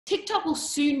TikTok will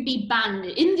soon be banned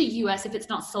in the US if it's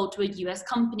not sold to a US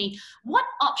company. What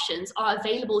options are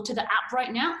available to the app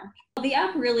right now? The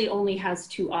app really only has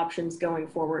two options going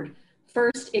forward.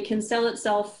 First, it can sell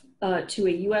itself to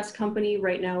a US company.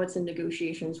 Right now it's in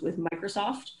negotiations with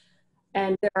Microsoft.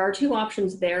 And there are two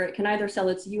options there. It can either sell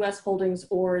its US holdings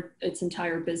or its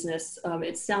entire business.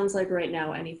 It sounds like right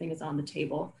now anything is on the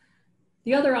table.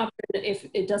 The other option, if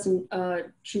it doesn't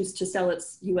choose to sell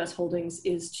its US holdings,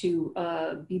 is to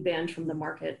be banned from the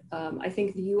market. I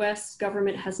think the US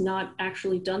government has not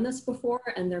actually done this before,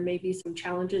 and there may be some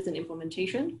challenges in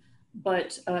implementation,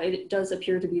 but it does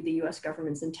appear to be the US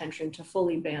government's intention to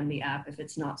fully ban the app if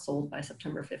it's not sold by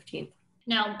September 15th.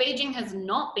 Now, Beijing has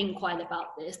not been quiet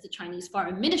about this. The Chinese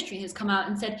Foreign Ministry has come out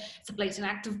and said it's a blatant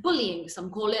act of bullying.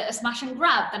 Some call it a smash and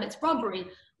grab, that it's robbery.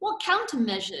 What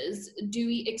countermeasures do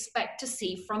we expect to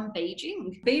see from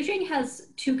Beijing? Beijing has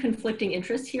two conflicting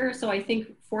interests here, so I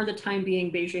think for the time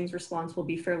being, Beijing's response will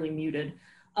be fairly muted.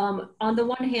 On the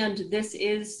one hand, this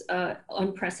is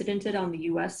unprecedented on the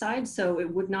US side, so it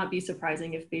would not be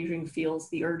surprising if Beijing feels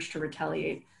the urge to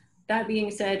retaliate. That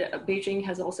being said, Beijing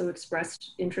has also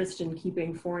expressed interest in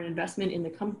keeping foreign investment in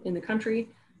the country.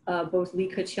 Both Li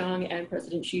Keqiang and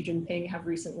President Xi Jinping have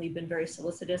recently been very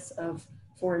solicitous of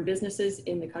foreign businesses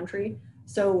in the country.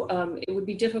 So it would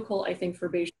be difficult, I think, for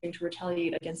Beijing to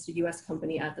retaliate against a US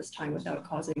company at this time without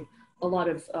causing a lot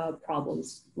of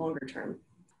problems longer term.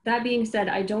 That being said,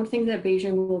 I don't think that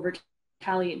Beijing will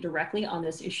retaliate directly on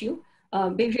this issue.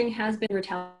 Beijing has been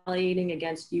retaliating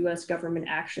against US government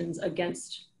actions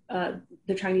against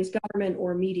the Chinese government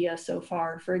or media so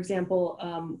far. For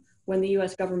example, when the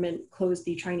US government closed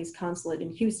the Chinese consulate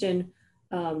in Houston,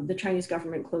 the Chinese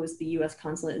government closed the US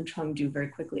consulate in Chengdu very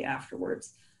quickly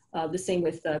afterwards. The same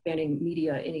with banning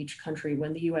media in each country.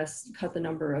 When the US cut the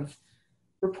number of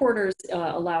reporters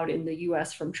allowed in the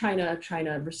US from China,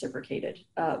 China reciprocated.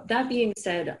 That being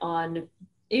said, on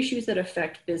issues that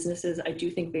affect businesses, I do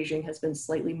think Beijing has been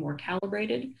slightly more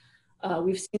calibrated.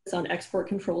 We've seen this on export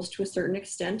controls to a certain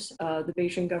extent. The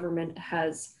Beijing government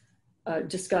has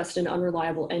discussed an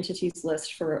unreliable entities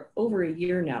list for over a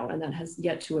year now, and that has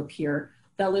yet to appear.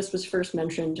 That list was first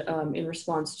mentioned in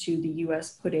response to the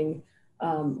US putting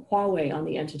Huawei on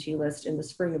the entity list in the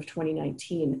spring of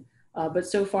 2019. But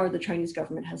so far, the Chinese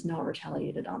government has not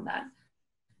retaliated on that.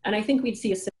 And I think we'd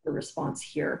see a similar response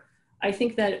here. I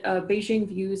think that Beijing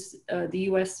views the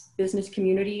US business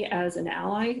community as an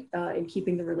ally in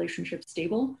keeping the relationship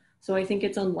stable. So I think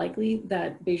it's unlikely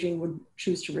that Beijing would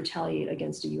choose to retaliate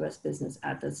against a US business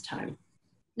at this time.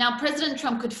 Now, President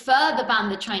Trump could further ban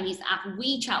the Chinese app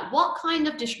WeChat. What kind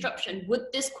of disruption would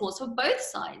this cause for both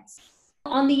sides?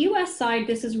 On the US side,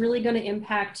 this is really going to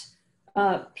impact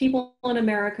people in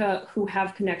America who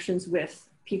have connections with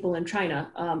people in China.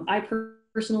 I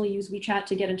personally use WeChat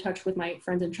to get in touch with my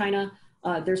friends in China.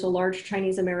 There's a large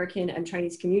Chinese American and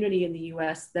Chinese community in the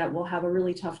US that will have a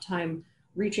really tough time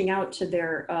reaching out to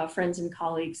their friends and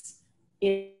colleagues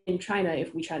in China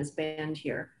if WeChat is banned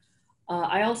here.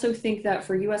 I also think that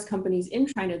for US companies in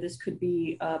China, this could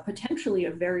be potentially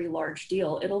a very large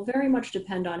deal. It'll very much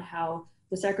depend on how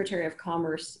the Secretary of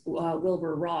Commerce,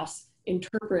 Wilbur Ross,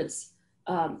 interprets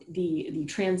the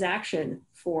transaction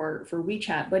for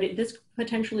WeChat, but this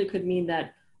potentially could mean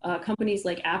that companies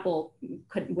like Apple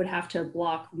would have to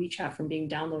block WeChat from being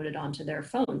downloaded onto their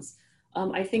phones.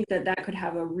 I think that could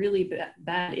have a really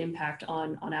bad impact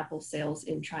on Apple's sales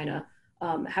in China.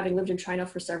 Having lived in China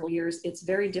for several years, it's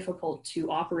very difficult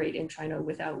to operate in China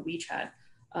without WeChat.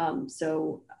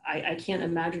 So I can't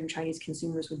imagine Chinese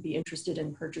consumers would be interested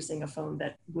in purchasing a phone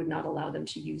that would not allow them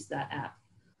to use that app.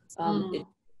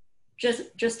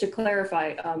 Just to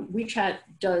clarify, WeChat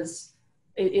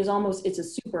it's a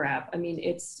super app. I mean,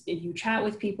 you chat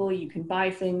with people, you can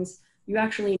buy things. You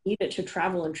actually need it to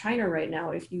travel in China right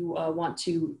now if you want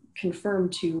to confirm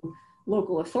to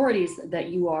local authorities that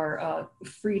you are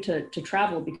free to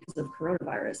travel because of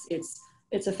coronavirus.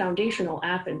 It's a foundational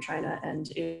app in China,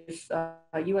 and if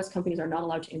US companies are not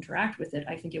allowed to interact with it,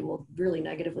 I think it will really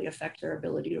negatively affect their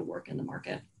ability to work in the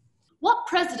market. What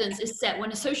precedence is set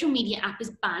when a social media app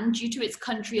is banned due to its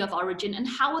country of origin, and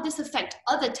how will this affect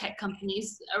other tech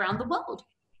companies around the world?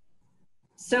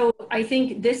 So I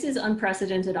think this is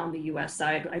unprecedented on the US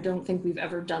side. I don't think we've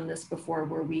ever done this before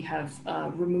where we have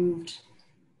removed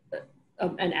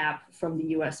an app from the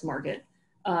US market.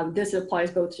 This applies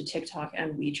both to TikTok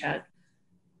and WeChat.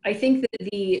 I think that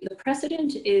the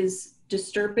precedent is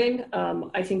disturbing.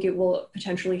 I think it will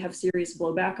potentially have serious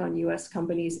blowback on US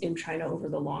companies in China over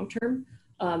the long term.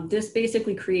 This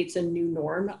basically creates a new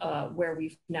norm where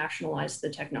we've nationalized the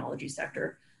technology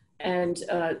sector. And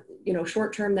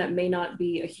short term, that may not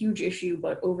be a huge issue,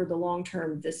 but over the long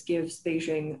term, this gives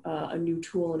Beijing a new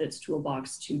tool in its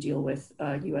toolbox to deal with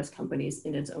US companies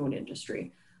in its own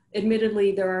industry.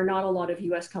 Admittedly, there are not a lot of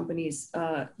US companies,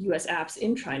 US apps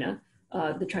in China.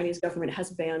 The Chinese government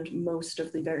has banned most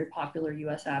of the very popular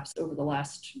US apps over the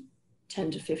last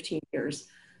 10 to 15 years.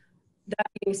 That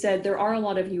being said, there are a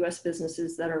lot of US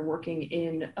businesses that are working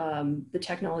in the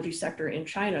technology sector in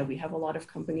China. We have a lot of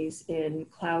companies in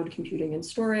cloud computing and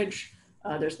storage.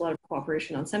 There's a lot of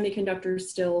cooperation on semiconductors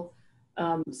still.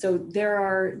 So there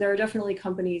are definitely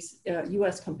companies,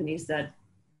 US companies, that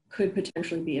could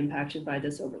potentially be impacted by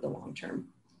this over the long term.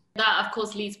 That, of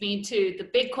course, leads me to the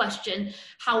big question: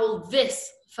 how will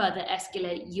this further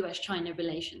escalate US-China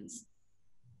relations?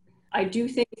 I do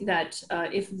think that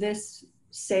if this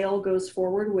sale goes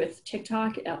forward with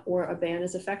TikTok or a ban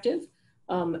is effective,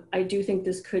 I do think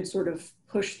this could sort of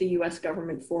push the US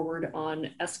government forward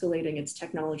on escalating its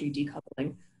technology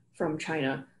decoupling from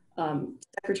China.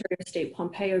 Secretary of State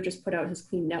Pompeo just put out his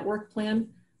Clean Network plan.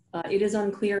 It is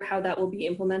unclear how that will be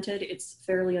implemented. It's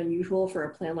fairly unusual for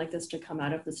a plan like this to come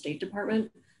out of the State Department.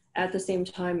 At the same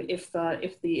time, if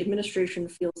the administration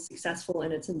feels successful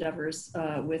in its endeavors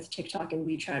with TikTok and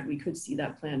WeChat, we could see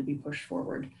that plan be pushed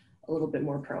forward a little bit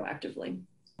more proactively.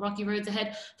 Rocky roads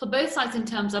ahead for both sides in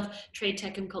terms of trade,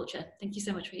 tech, and culture. Thank you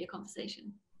so much for your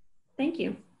conversation. Thank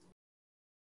you.